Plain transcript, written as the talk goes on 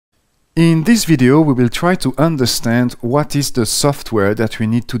In this video, we will try to understand what is the software that we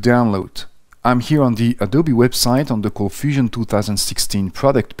need to download. I'm here on the Adobe website on the ColdFusion 2016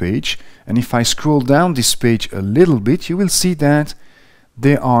 product page, and if I scroll down this page a little bit, you will see that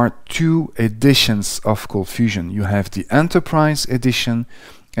there are two editions of ColdFusion. You have the Enterprise Edition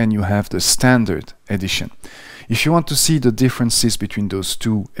and you have the Standard Edition. If you want to see the differences between those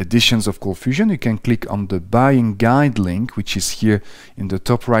two editions of ColdFusion, you can click on the buying guide link, which is here in the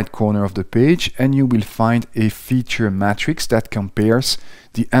top right corner of the page, and you will find a feature matrix that compares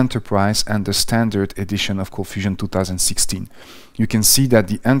the Enterprise and the Standard Edition of ColdFusion 2016. You can see that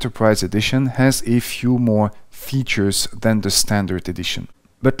the Enterprise Edition has a few more features than the Standard Edition.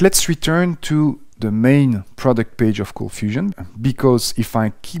 But let's return to the main product page of ColdFusion, because if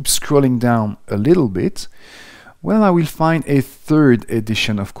I keep scrolling down a little bit, well, I will find a third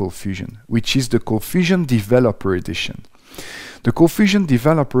edition of ColdFusion, which is the ColdFusion Developer Edition. The ColdFusion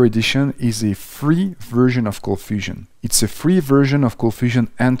Developer Edition is a free version of ColdFusion. It's a free version of ColdFusion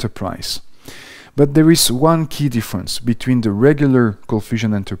Enterprise. But there is one key difference between the regular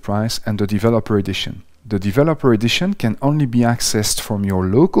ColdFusion Enterprise and the Developer Edition. The Developer Edition can only be accessed from your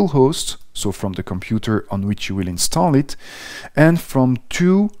local host, so from the computer on which you will install it, and from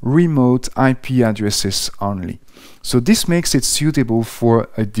two remote IP addresses only. So this makes it suitable for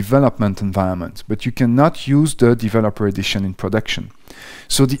a development environment, but you cannot use the Developer Edition in production.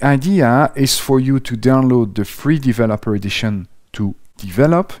 So the idea is for you to download the free Developer Edition to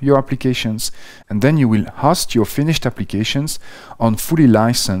develop your applications, and then you will host your finished applications on fully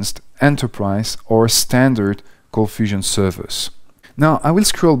licensed Enterprise or Standard ColdFusion servers. Now I will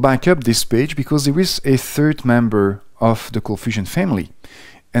scroll back up this page because there is a third member of the ColdFusion family,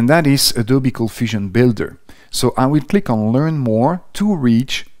 and that is Adobe ColdFusion Builder. So I will click on Learn More to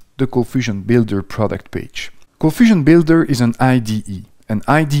reach the ColdFusion Builder product page. ColdFusion Builder is an IDE. An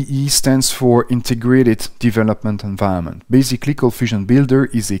IDE stands for Integrated Development Environment. Basically, ColdFusion Builder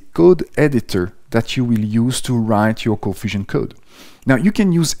is a code editor that you will use to write your ColdFusion code. Now, you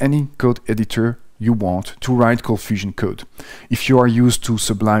can use any code editor you want to write ColdFusion code. If you are used to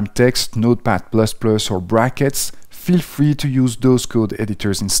Sublime Text, Notepad++, or Brackets, feel free to use those code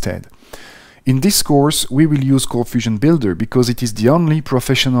editors instead. In this course, we will use ColdFusion Builder because it is the only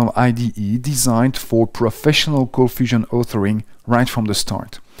professional IDE designed for professional ColdFusion authoring right from the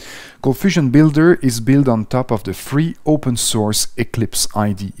start. ColdFusion Builder is built on top of the free open source Eclipse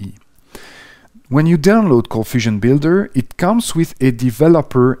IDE. When you download ColdFusion Builder, it comes with a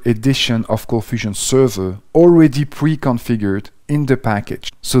developer edition of ColdFusion Server already pre-configured in the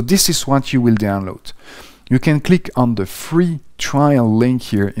package. So this is what you will download. You can click on the free trial link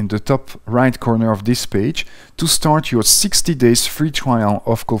here in the top right corner of this page to start your 60 days free trial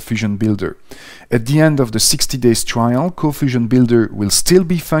of ColdFusion Builder. At the end of the 60 days trial, ColdFusion Builder will still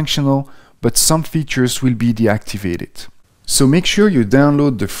be functional, but some features will be deactivated. So make sure you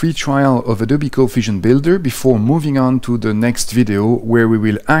download the free trial of Adobe ColdFusion Builder before moving on to the next video where we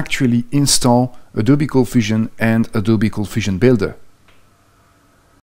will actually install Adobe ColdFusion and Adobe ColdFusion Builder.